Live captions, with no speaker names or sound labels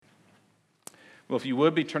Well, if you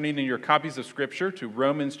would be turning in your copies of Scripture to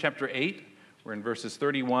Romans chapter 8, we're in verses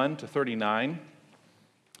 31 to 39.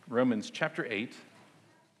 Romans chapter 8,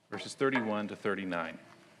 verses 31 to 39.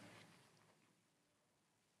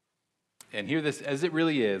 And hear this as it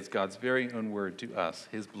really is, God's very own word to us,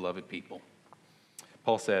 his beloved people.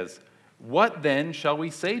 Paul says, "What then shall we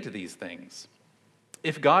say to these things?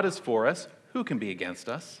 If God is for us, who can be against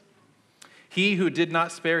us? He who did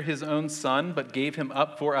not spare his own son, but gave him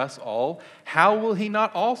up for us all, how will he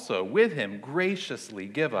not also with him graciously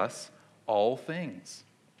give us all things?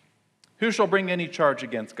 Who shall bring any charge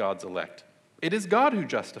against God's elect? It is God who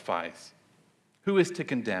justifies. Who is to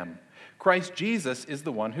condemn? Christ Jesus is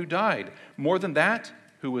the one who died. More than that,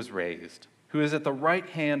 who was raised, who is at the right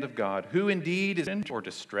hand of God, who indeed is in or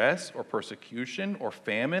distress or persecution or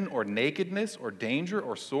famine or nakedness or danger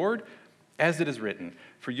or sword, as it is written,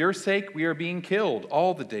 for your sake we are being killed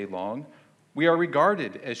all the day long. We are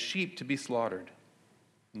regarded as sheep to be slaughtered.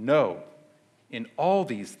 No, in all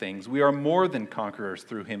these things we are more than conquerors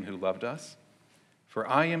through him who loved us. For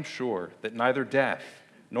I am sure that neither death,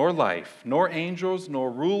 nor life, nor angels, nor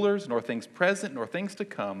rulers, nor things present, nor things to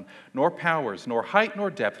come, nor powers, nor height, nor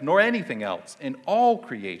depth, nor anything else in all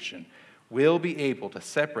creation will be able to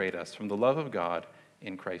separate us from the love of God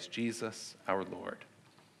in Christ Jesus our Lord."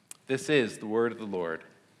 This is the word of the Lord.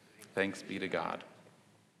 Thanks be to God.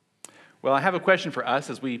 Well, I have a question for us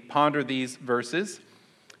as we ponder these verses.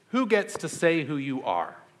 Who gets to say who you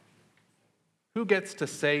are? Who gets to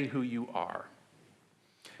say who you are?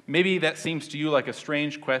 Maybe that seems to you like a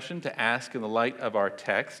strange question to ask in the light of our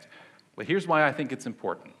text, but here's why I think it's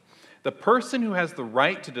important. The person who has the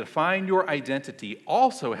right to define your identity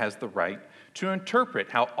also has the right to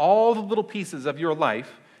interpret how all the little pieces of your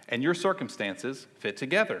life and your circumstances fit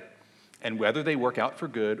together, and whether they work out for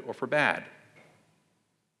good or for bad.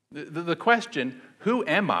 The question, who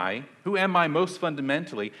am I most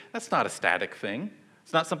fundamentally, that's not a static thing.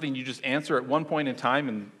 It's not something you just answer at one point in time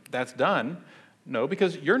and that's done. No,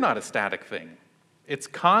 because you're not a static thing. It's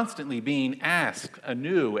constantly being asked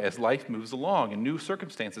anew as life moves along and new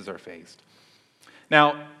circumstances are faced.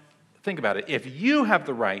 Now, think about it. If you have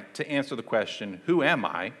the right to answer the question, who am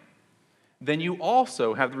I, then you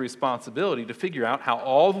also have the responsibility to figure out how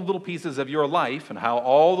all the little pieces of your life and how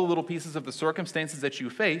all the little pieces of the circumstances that you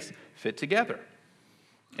face fit together.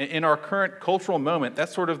 In our current cultural moment,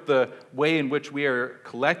 that's sort of the way in which we are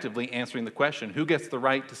collectively answering the question, who gets the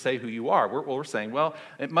right to say who you are? We're saying, well,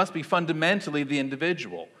 it must be fundamentally the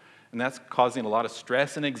individual. And that's causing a lot of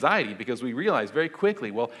stress and anxiety because we realize very quickly,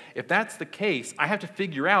 well, if that's the case, I have to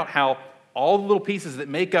figure out how all the little pieces that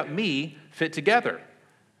make up me fit together.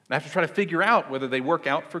 I have to try to figure out whether they work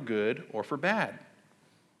out for good or for bad.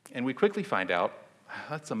 And we quickly find out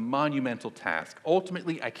that's a monumental task.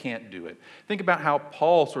 Ultimately, I can't do it. Think about how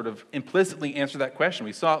Paul sort of implicitly answered that question.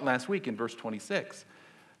 We saw it last week in verse 26.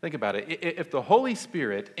 Think about it. If the Holy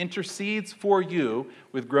Spirit intercedes for you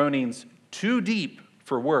with groanings too deep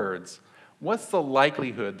for words, what's the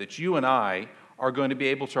likelihood that you and I are going to be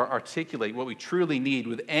able to articulate what we truly need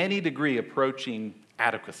with any degree approaching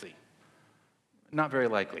adequacy? Not very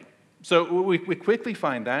likely. So we quickly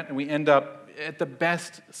find that, and we end up, at the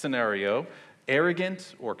best scenario,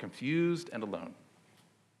 arrogant or confused and alone.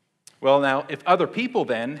 Well, now, if other people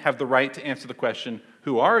then have the right to answer the question,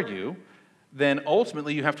 who are you? Then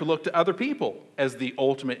ultimately you have to look to other people as the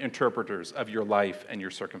ultimate interpreters of your life and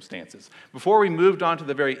your circumstances. Before we moved on to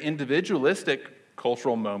the very individualistic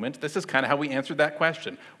cultural moment, this is kind of how we answered that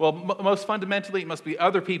question. Well, most fundamentally, it must be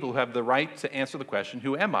other people who have the right to answer the question,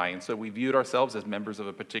 who am I? And so we viewed ourselves as members of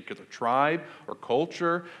a particular tribe or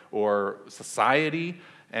culture or society,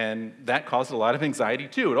 and that caused a lot of anxiety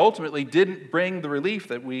too. It ultimately didn't bring the relief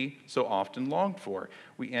that we so often longed for.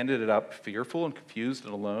 We ended up fearful and confused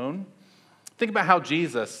and alone. Think about how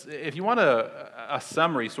Jesus, if you want a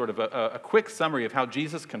summary, sort of a quick summary of how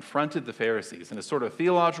Jesus confronted the Pharisees in a sort of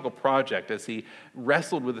theological project as he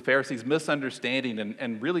wrestled with the Pharisees' misunderstanding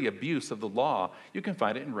and really abuse of the law, you can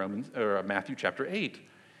find it in Matthew chapter 8, in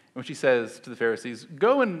which he says to the Pharisees,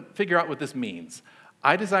 go and figure out what this means.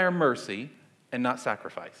 I desire mercy and not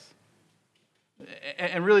sacrifice.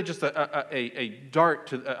 And really just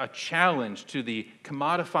a challenge to the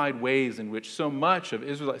commodified ways in which so much of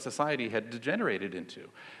Israelite society had degenerated into.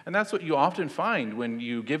 And that's what you often find when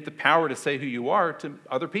you give the power to say who you are to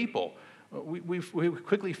other people. We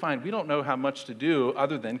quickly find we don't know how much to do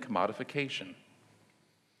other than commodification.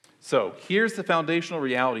 So here's the foundational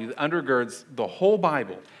reality that undergirds the whole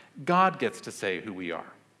Bible. God gets to say who we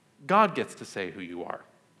are. God gets to say who you are.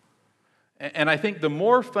 And I think the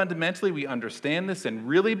more fundamentally we understand this and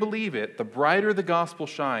really believe it, the brighter the gospel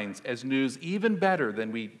shines as news even better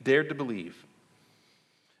than we dared to believe.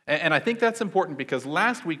 And I think that's important because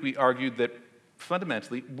last week we argued that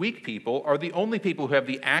fundamentally, weak people are the only people who have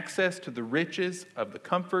the access to the riches of the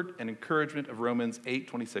comfort and encouragement of Romans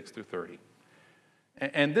 8:26 through 30.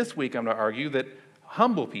 And this week I'm going to argue that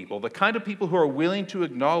humble people, the kind of people who are willing to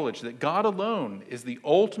acknowledge that God alone is the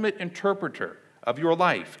ultimate interpreter of your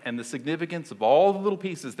life and the significance of all the little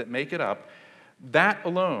pieces that make it up, that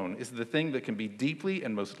alone is the thing that can be deeply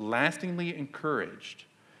and most lastingly encouraged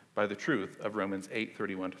by the truth of Romans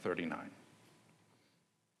 8:31 to 39.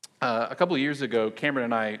 A couple of years ago, Cameron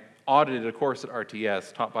and I audited a course at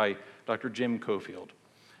RTS taught by Dr. Jim Cofield.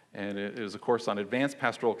 And it was a course on advanced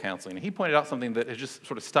pastoral counseling. And he pointed out something that has just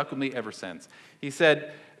sort of stuck with me ever since. He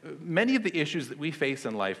said, many of the issues that we face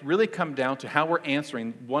in life really come down to how we're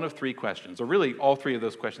answering one of three questions, or really all three of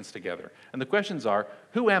those questions together. And the questions are,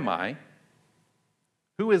 who am I?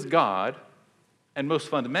 Who is God? And most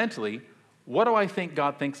fundamentally, what do I think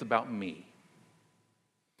God thinks about me?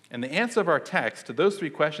 And the answer of our text to those three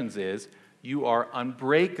questions is, you are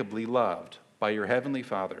unbreakably loved by your heavenly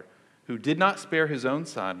Father, who did not spare his own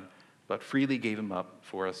Son, but freely gave him up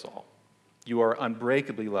for us all. You are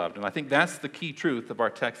unbreakably loved. And I think that's the key truth of our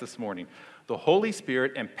text this morning. The Holy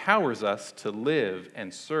Spirit empowers us to live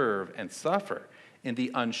and serve and suffer in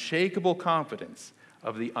the unshakable confidence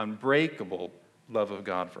of the unbreakable love of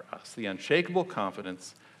God for us. The unshakable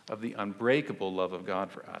confidence of the unbreakable love of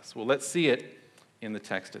God for us. Well, let's see it in the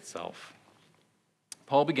text itself.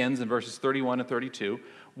 Paul begins in verses 31 and 32.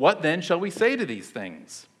 What then shall we say to these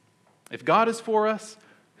things? If God is for us,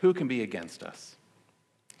 who can be against us?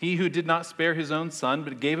 He who did not spare his own Son,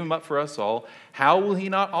 but gave him up for us all, how will he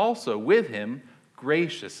not also with him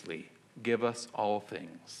graciously give us all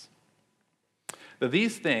things? Now,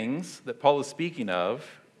 these things that Paul is speaking of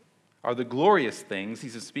are the glorious things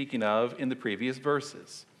he's speaking of in the previous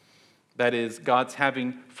verses. That is, God's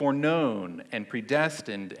having foreknown and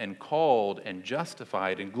predestined and called and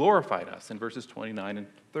justified and glorified us in verses 29 and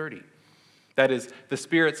 30. That is, the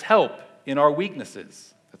Spirit's help in our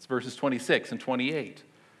weaknesses. That's verses 26 and 28.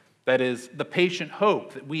 That is, the patient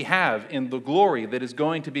hope that we have in the glory that is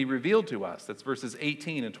going to be revealed to us. That's verses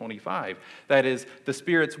 18 and 25. That is, the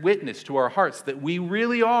Spirit's witness to our hearts that we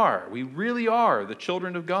really are the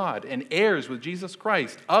children of God and heirs with Jesus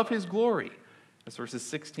Christ of his glory. That's verses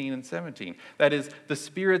 16 and 17. That is, the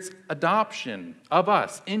Spirit's adoption of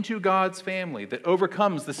us into God's family that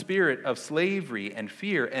overcomes the spirit of slavery and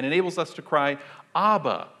fear and enables us to cry,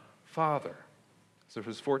 Abba, Father. So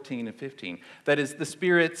verses 14 and 15. That is, the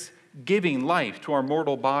Spirit's giving life to our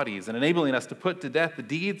mortal bodies and enabling us to put to death the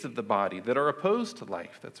deeds of the body that are opposed to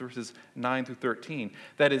life. That's verses 9 through 13.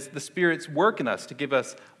 That is, the Spirit's work in us to give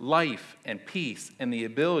us life and peace and the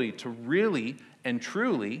ability to really and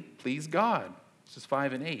truly please God. Verses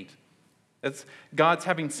 5 and 8. That's God's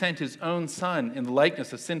having sent his own Son in the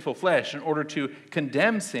likeness of sinful flesh in order to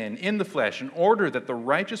condemn sin in the flesh, in order that the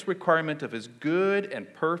righteous requirement of his good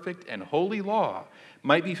and perfect and holy law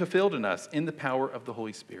might be fulfilled in us in the power of the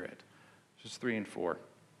Holy Spirit. Verses 3 and 4.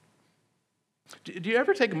 Do you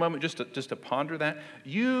ever take a moment just to ponder that?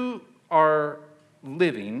 You are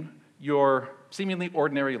living your seemingly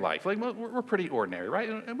ordinary life. Like, well, we're pretty ordinary, right?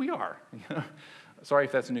 And we are. Sorry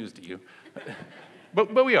if that's news to you.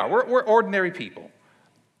 But we are. We're ordinary people.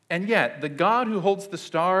 And yet, the God who holds the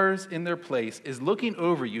stars in their place is looking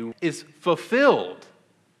over you, is fulfilled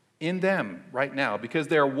in them right now because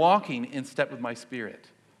they're walking in step with my Spirit.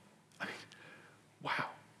 I mean, wow.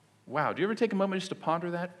 Wow. Do you ever take a moment just to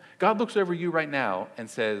ponder that? God looks over you right now and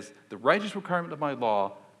says, the righteous requirement of my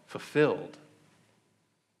law fulfilled.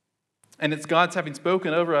 And it's God's having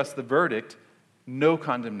spoken over us the verdict, no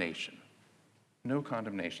condemnation. No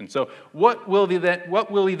condemnation. So what will he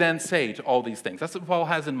then say to all these things? That's what Paul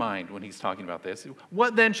has in mind when he's talking about this.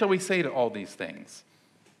 What then shall we say to all these things?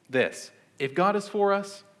 This, if God is for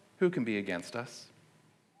us, who can be against us?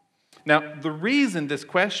 Now, the reason this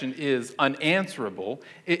question is unanswerable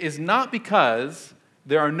is not because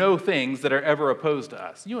there are no things that are ever opposed to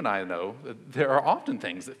us. You and I know that there are often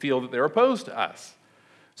things that feel that they're opposed to us.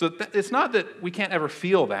 So it's not that we can't ever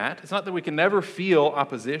feel that. It's not that we can never feel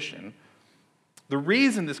opposition. The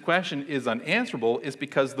reason this question is unanswerable is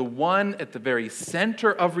because the one at the very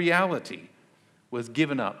center of reality was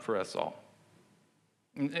given up for us all.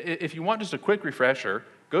 If you want just a quick refresher,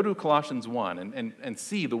 go to Colossians 1 and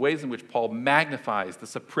see the ways in which Paul magnifies the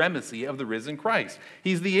supremacy of the risen Christ.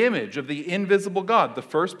 He's the image of the invisible God, the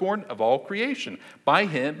firstborn of all creation. By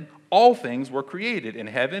him, all things were created in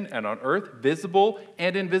heaven and on earth, visible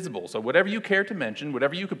and invisible. So whatever you care to mention,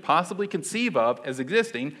 whatever you could possibly conceive of as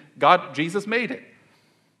existing, Jesus made it.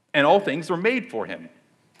 And all things were made for him.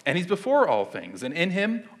 And he's before all things. And in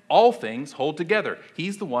him, all things hold together.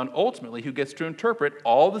 He's the one ultimately who gets to interpret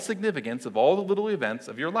all the significance of all the little events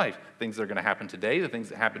of your life. Things that are going to happen today, the things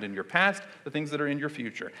that happened in your past, the things that are in your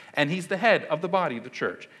future. And he's the head of the body of the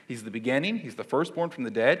church. He's the beginning, he's the firstborn from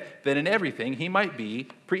the dead, that in everything he might be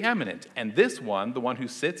preeminent. And this one, the one who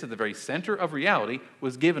sits at the very center of reality,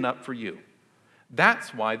 was given up for you.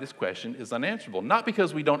 That's why this question is unanswerable. Not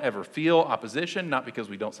because we don't ever feel opposition, not because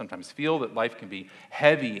we don't sometimes feel that life can be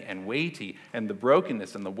heavy and weighty and the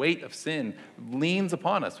brokenness and the weight of sin leans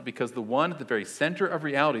upon us, but because the one at the very center of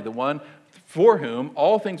reality, the one for whom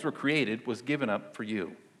all things were created, was given up for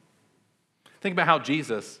you. Think about how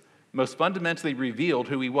Jesus most fundamentally revealed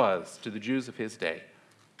who he was to the Jews of his day.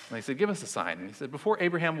 And they said, give us a sign. And he said, before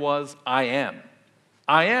Abraham was, I am.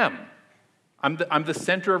 I am. I'm the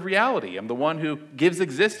center of reality. I'm the one who gives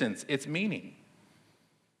existence its meaning.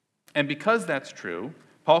 And because that's true,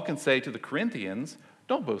 Paul can say to the Corinthians,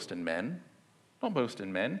 don't boast in men. Don't boast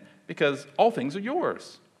in men, because all things are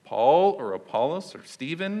yours. Paul or Apollos or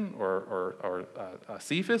Stephen or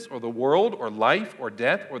Cephas or the world or life or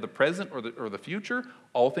death or the present or the future,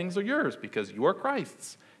 all things are yours because you are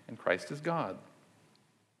Christ's and Christ is God.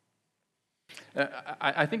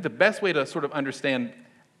 I think the best way to sort of understand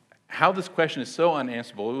how this question is so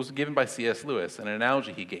unanswerable, it was given by C.S. Lewis, an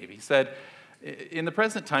analogy he gave. He said, in the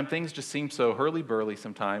present time, things just seem so hurly-burly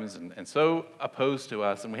sometimes and so opposed to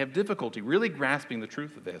us, and we have difficulty really grasping the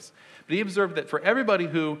truth of this. But he observed that for everybody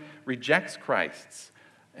who rejects Christ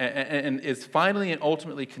and is finally and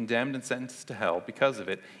ultimately condemned and sentenced to hell because of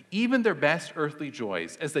it, even their best earthly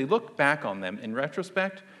joys, as they look back on them in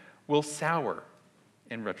retrospect, will sour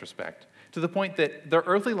in retrospect, to the point that their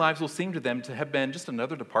earthly lives will seem to them to have been just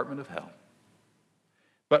another department of hell.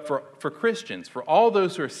 But for Christians, for all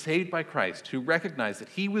those who are saved by Christ, who recognize that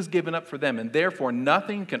he was given up for them and therefore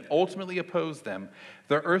nothing can ultimately oppose them,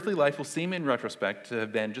 their earthly life will seem in retrospect to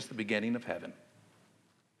have been just the beginning of heaven.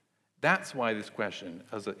 That's why this question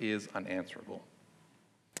is unanswerable.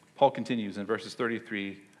 Paul continues in verses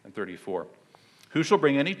 33 and 34. Who shall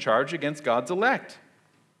bring any charge against God's elect?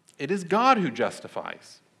 It is God who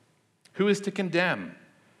justifies. Who is to condemn?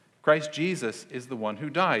 Christ Jesus is the one who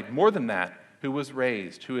died. More than that, who was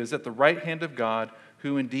raised, who is at the right hand of God,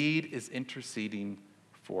 who indeed is interceding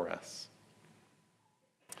for us.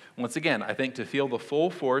 Once again, I think to feel the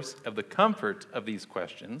full force of the comfort of these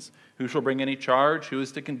questions, who shall bring any charge, who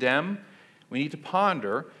is to condemn, we need to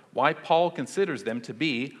ponder why Paul considers them to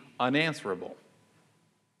be unanswerable.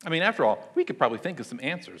 I mean, after all, we could probably think of some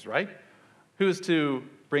answers, right? Who is to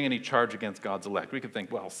bring any charge against God's elect? We could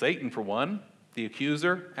think, well, Satan for one, the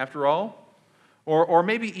accuser, after all. Or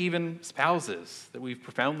maybe even spouses that we've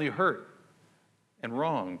profoundly hurt and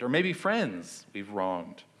wronged. Or maybe friends we've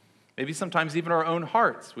wronged. Maybe sometimes even our own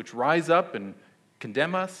hearts, which rise up and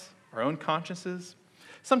condemn us, our own consciences.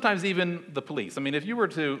 Sometimes even the police. I mean, if you were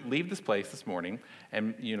to leave this place this morning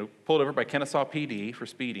and, pulled over by Kennesaw PD for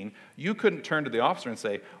speeding, you couldn't turn to the officer and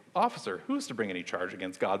say, officer, who is to bring any charge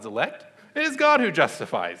against God's elect? It is God who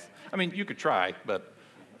justifies. I mean, you could try, but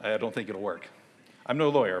I don't think it'll work. I'm no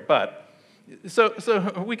lawyer, but so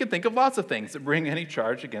we could think of lots of things that bring any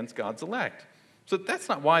charge against God's elect. So that's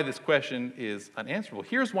not why this question is unanswerable.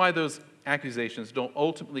 Here's why those accusations don't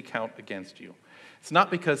ultimately count against you. It's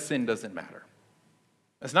not because sin doesn't matter.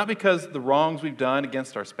 It's not because the wrongs we've done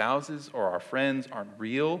against our spouses or our friends aren't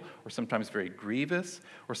real or sometimes very grievous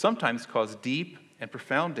or sometimes cause deep and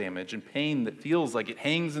profound damage and pain that feels like it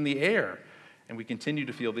hangs in the air and we continue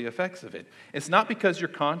to feel the effects of it. It's not because your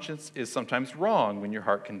conscience is sometimes wrong when your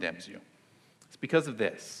heart condemns you. It's because of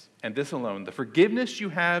this, and this alone. The forgiveness you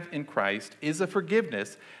have in Christ is a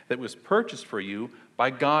forgiveness that was purchased for you by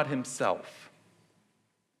God himself,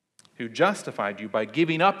 who justified you by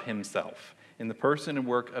giving up himself in the person and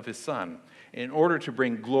work of his Son, in order to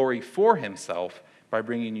bring glory for himself by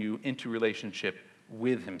bringing you into relationship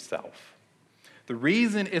with himself. The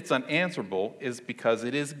reason it's unanswerable is because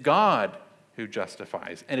it is God who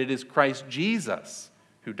justifies, and it is Christ Jesus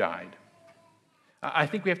who died. I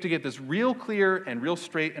think we have to get this real clear and real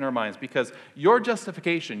straight in our minds, because your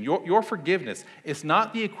justification, your forgiveness, is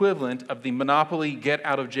not the equivalent of the Monopoly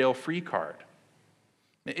get-out-of-jail-free card.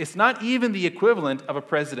 It's not even the equivalent of a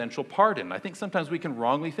presidential pardon. I think sometimes we can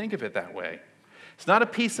wrongly think of it that way. It's not a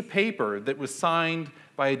piece of paper that was signed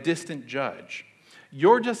by a distant judge.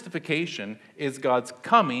 Your justification is God's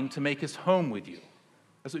coming to make his home with you.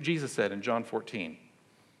 That's what Jesus said in John 14.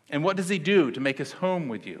 And what does he do to make his home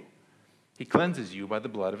with you? He cleanses you by the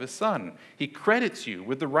blood of his Son. He credits you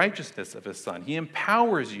with the righteousness of his Son. He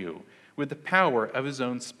empowers you with the power of his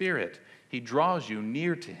own Spirit. He draws you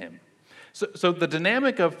near to him. So the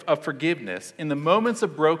dynamic of forgiveness in the moments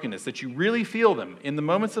of brokenness that you really feel them, in the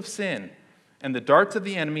moments of sin, and the darts of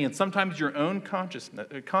the enemy, and sometimes your own conscience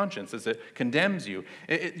as it condemns you,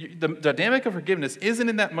 the dynamic of forgiveness isn't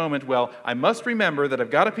in that moment, well, I must remember that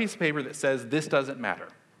I've got a piece of paper that says this doesn't matter.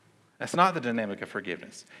 That's not the dynamic of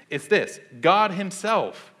forgiveness. It's this: God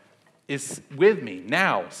himself is with me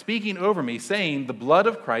now, speaking over me, saying the blood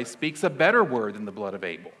of Christ speaks a better word than the blood of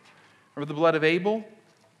Abel. Remember the blood of Abel?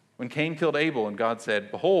 When Cain killed Abel and God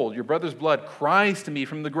said, behold, your brother's blood cries to me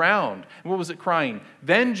from the ground. And what was it crying?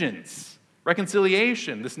 Vengeance,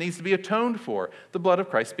 reconciliation. This needs to be atoned for. The blood of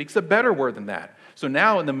Christ speaks a better word than that. So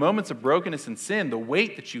now in the moments of brokenness and sin, the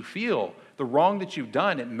weight that you feel, the wrong that you've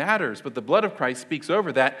done, it matters. But the blood of Christ speaks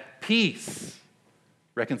over that peace,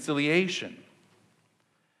 reconciliation.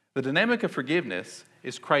 The dynamic of forgiveness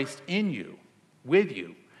is Christ in you, with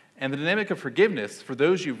you. And the dynamic of forgiveness for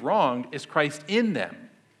those you've wronged is Christ in them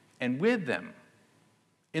and with them,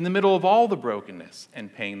 in the middle of all the brokenness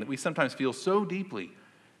and pain that we sometimes feel so deeply.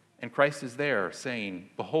 And Christ is there saying,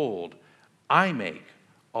 behold, I make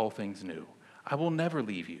all things new. I will never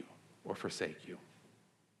leave you or forsake you.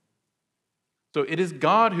 So it is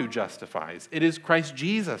God who justifies. It is Christ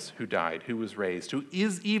Jesus who died, who was raised, who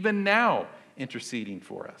is even now interceding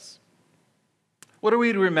for us. What are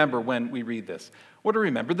we to remember when we read this? We're to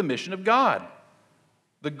remember the mission of God.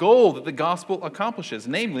 The goal that the gospel accomplishes,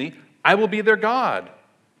 namely, I will be their God,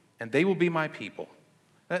 and they will be my people.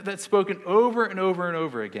 That's spoken over and over and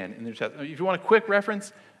over again in the New Testament. If you want a quick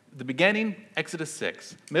reference, the beginning, Exodus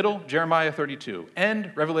 6. Middle, Jeremiah 32.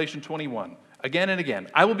 End, Revelation 21. Again and again,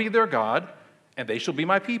 I will be their God, and they shall be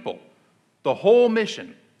my people. The whole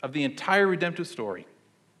mission of the entire redemptive story.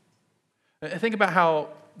 Think about how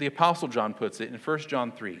the Apostle John puts it in 1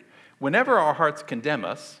 John 3. Whenever our hearts condemn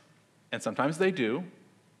us, and sometimes they do,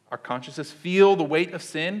 our consciences feel the weight of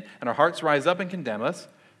sin, and our hearts rise up and condemn us,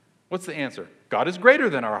 what's the answer? God is greater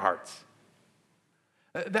than our hearts.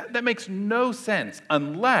 That makes no sense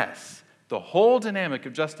unless the whole dynamic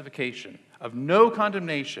of justification, of no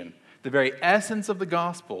condemnation, the very essence of the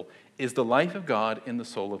gospel, is the life of God in the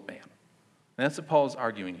soul of man. And that's what Paul is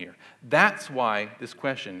arguing here. That's why this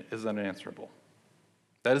question is unanswerable.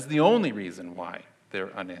 That is the only reason why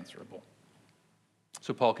they're unanswerable.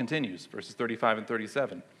 So Paul continues, verses 35 and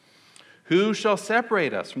 37. Who shall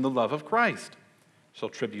separate us from the love of Christ? Shall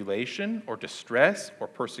tribulation or distress or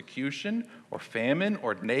persecution or famine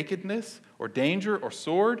or nakedness or danger or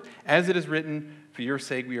sword? As it is written, for your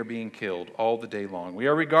sake we are being killed all the day long. We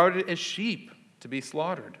are regarded as sheep to be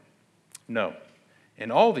slaughtered. No,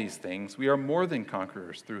 in all these things we are more than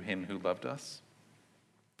conquerors through him who loved us.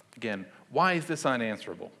 Again, why is this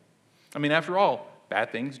unanswerable? I mean, after all,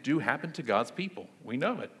 bad things do happen to God's people. We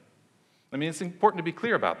know it. I mean, it's important to be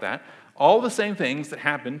clear about that. All the same things that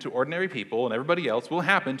happen to ordinary people and everybody else will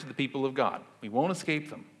happen to the people of God. We won't escape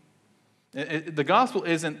them. The gospel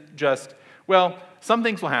isn't just, well, some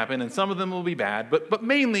things will happen and some of them will be bad, but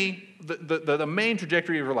mainly the main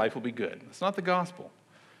trajectory of your life will be good. It's not the gospel.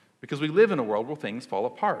 Because we live in a world where things fall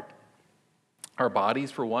apart. Our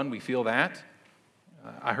bodies, for one, we feel that.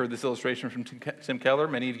 I heard this illustration from Tim Keller.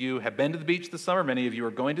 Many of you have been to the beach this summer. Many of you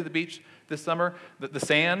are going to the beach this summer. The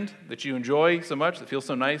sand that you enjoy so much, that feels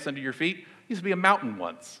so nice under your feet, used to be a mountain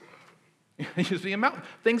once. It used to be a mountain.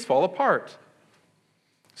 Things fall apart.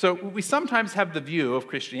 So we sometimes have the view of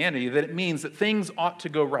Christianity that it means that things ought to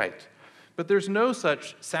go right. But there's no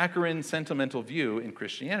such saccharine, sentimental view in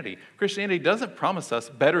Christianity. Christianity doesn't promise us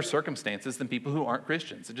better circumstances than people who aren't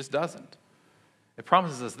Christians. It just doesn't. It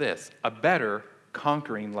promises us this, a better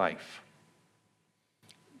conquering life.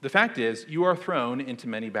 The fact is, you are thrown into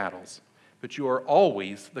many battles, but you are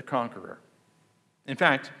always the conqueror. In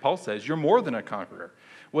fact, Paul says you're more than a conqueror.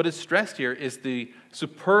 What is stressed here is the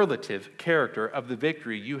superlative character of the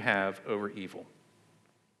victory you have over evil.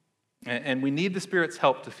 And we need the Spirit's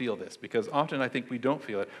help to feel this, because often I think we don't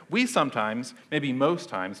feel it. We sometimes, maybe most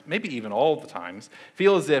times, maybe even all the times,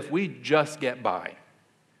 feel as if we just get by.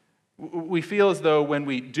 We feel as though when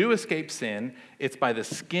we do escape sin, it's by the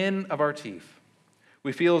skin of our teeth.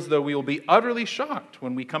 We feel as though we will be utterly shocked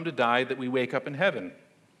when we come to die that we wake up in heaven.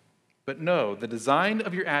 But no, the design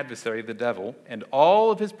of your adversary, the devil, and all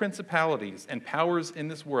of his principalities and powers in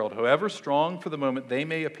this world, however strong for the moment they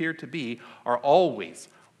may appear to be, are always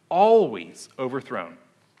overthrown.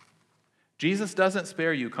 Jesus doesn't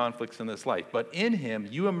spare you conflicts in this life, but in him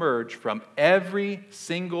you emerge from every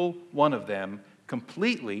single one of them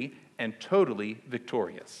completely and totally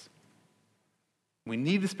victorious. We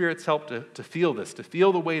need the Spirit's help to feel this, to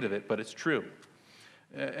feel the weight of it, but it's true.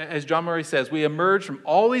 As John Murray says, we emerge from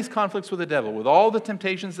all these conflicts with the devil, with all the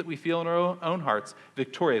temptations that we feel in our own hearts,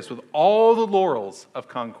 victorious, with all the laurels of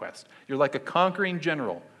conquest. You're like a conquering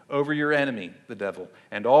general over your enemy, the devil,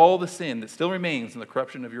 and all the sin that still remains in the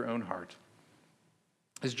corruption of your own heart.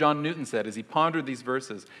 As John Newton said, as he pondered these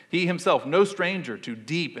verses, he himself, no stranger to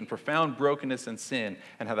deep and profound brokenness and sin,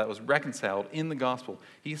 and how that was reconciled in the gospel,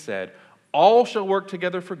 he said, all shall work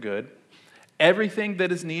together for good. Everything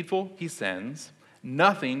that is needful, he sends.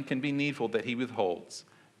 Nothing can be needful that he withholds.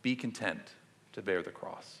 Be content to bear the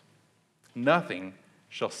cross. Nothing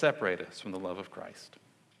shall separate us from the love of Christ.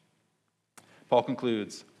 Paul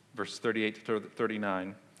concludes, verse 38 to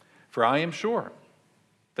 39, for I am sure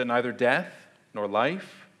that neither death, nor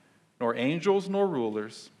life, nor angels, nor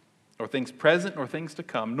rulers, nor things present, nor things to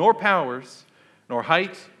come, nor powers, nor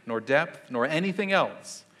height, nor depth, nor anything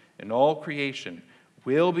else in all creation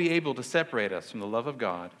will be able to separate us from the love of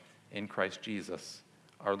God in Christ Jesus,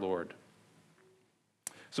 our Lord.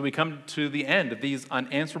 So we come to the end of these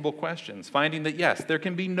unanswerable questions, finding that, yes, there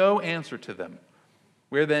can be no answer to them.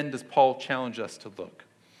 Where then does Paul challenge us to look?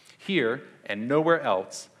 Here and nowhere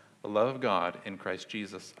else, the love of God in Christ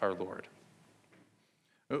Jesus, our Lord.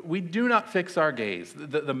 We do not fix our gaze,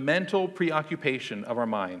 the mental preoccupation of our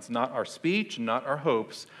minds, not our speech, not our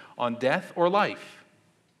hopes, on death or life.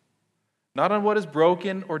 Not on what is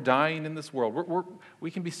broken or dying in this world.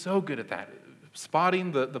 We can be so good at that,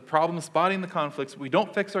 spotting the problems, spotting the conflicts. We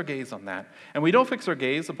don't fix our gaze on that. And we don't fix our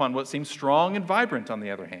gaze upon what seems strong and vibrant on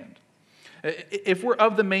the other hand. If we're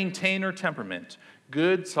of the maintainer temperament,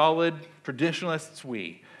 good, solid, traditionalists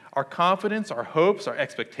our confidence, our hopes, our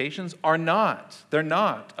expectations they're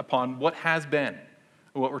not upon what has been,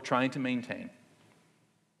 or what we're trying to maintain.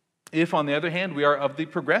 If, on the other hand, we are of the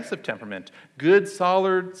progressive temperament, good,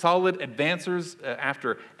 solid advancers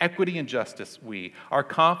after equity and justice, our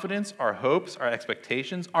confidence, our hopes, our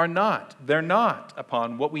expectations they're not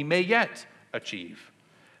upon what we may yet achieve,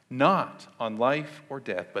 not on life or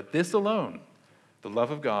death, but this alone, the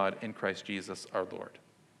love of God in Christ Jesus our Lord.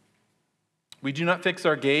 We do not fix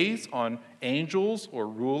our gaze on angels or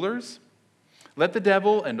rulers. Let the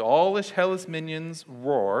devil and all his hellish minions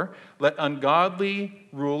roar. Let ungodly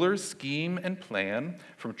rulers scheme and plan.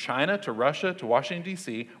 From China to Russia to Washington,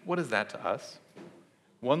 D.C., what is that to us?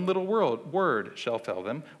 One little word shall tell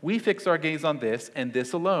them. We fix our gaze on this and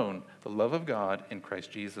this alone, the love of God in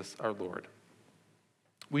Christ Jesus our Lord.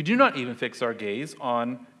 We do not even fix our gaze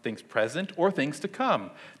on things present or things to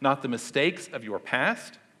come, not the mistakes of your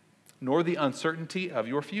past, nor the uncertainty of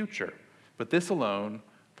your future, but this alone,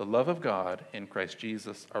 the love of God in Christ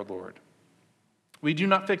Jesus our Lord. We do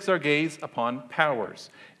not fix our gaze upon powers.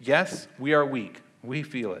 Yes, we are weak. We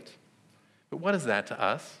feel it. But what is that to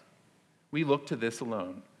us? We look to this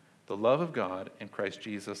alone, the love of God in Christ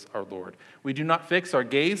Jesus our Lord. We do not fix our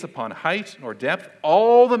gaze upon height nor depth,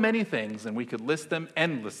 all the many things, and we could list them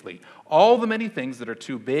endlessly, all the many things that are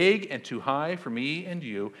too big and too high for me and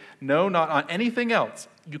you. No, not on anything else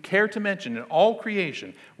you care to mention in all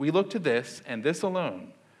creation. We look to this and this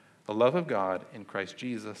alone, the love of God in Christ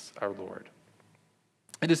Jesus our Lord.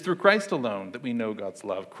 It is through Christ alone that we know God's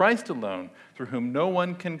love. Christ alone, through whom no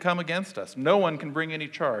one can come against us. No one can bring any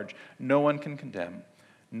charge. No one can condemn.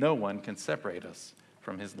 No one can separate us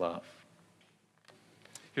from his love.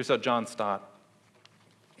 Here's how John Stott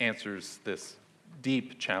answers this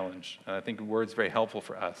deep challenge. And I think the word's very helpful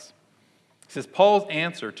for us. He says, Paul's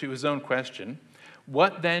answer to his own question,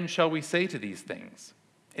 what then shall we say to these things,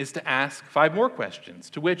 is to ask 5 more questions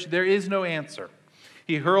to which there is no answer.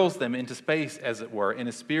 He hurls them into space, as it were, in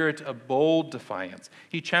a spirit of bold defiance.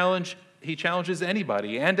 He challenges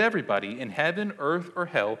anybody and everybody in heaven, earth, or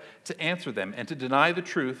hell to answer them and to deny the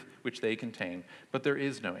truth which they contain. But there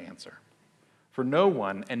is no answer. For no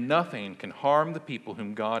one and nothing can harm the people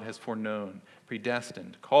whom God has foreknown,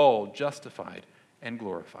 predestined, called, justified, and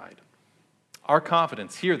glorified. Our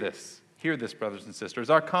confidence, hear this, brothers and sisters,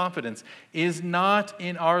 our confidence is not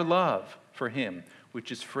in our love for him,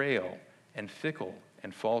 which is frail and fickle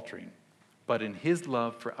and faltering, but in his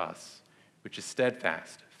love for us, which is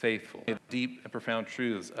steadfast, faithful, deep and profound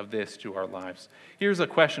truths of this to our lives. Here's a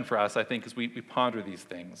question for us, I think, as we ponder these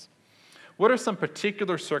things. What are some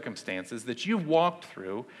particular circumstances that you've walked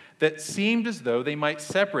through that seemed as though they might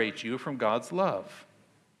separate you from God's love?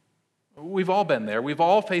 We've all been there. We've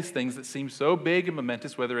all faced things that seem so big and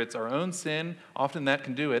momentous, whether it's our own sin, often that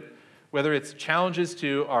can do it, whether it's challenges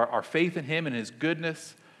to our faith in him and his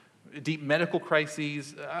goodness, deep medical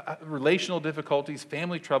crises, relational difficulties,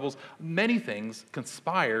 family troubles. Many things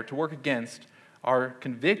conspire to work against our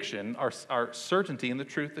conviction, our certainty in the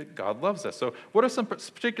truth that God loves us. So what are some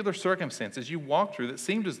particular circumstances you walk through that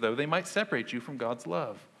seemed as though they might separate you from God's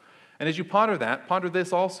love? And as you ponder that, ponder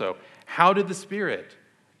this also. How did the Spirit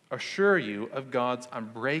assure you of God's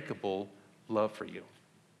unbreakable love for you?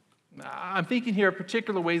 I'm thinking here of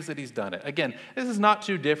particular ways that he's done it. Again, this is not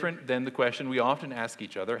too different than the question we often ask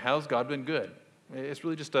each other, how's God been good? It's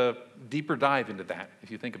really just a deeper dive into that, if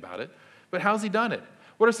you think about it. But how's he done it?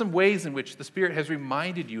 What are some ways in which the Spirit has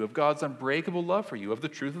reminded you of God's unbreakable love for you, of the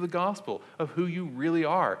truth of the gospel, of who you really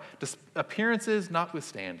are, appearances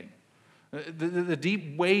notwithstanding? The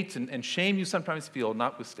deep weight and shame you sometimes feel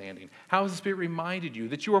notwithstanding. How has the Spirit reminded you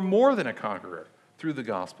that you are more than a conqueror through the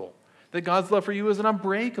gospel? That God's love for you is an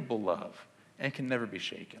unbreakable love and can never be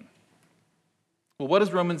shaken. Well, what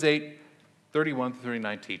does Romans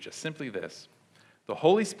 8:31-39 teach us? Simply this. The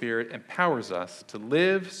Holy Spirit empowers us to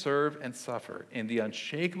live, serve, and suffer in the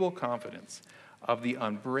unshakable confidence of the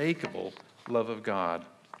unbreakable love of God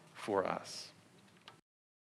for us.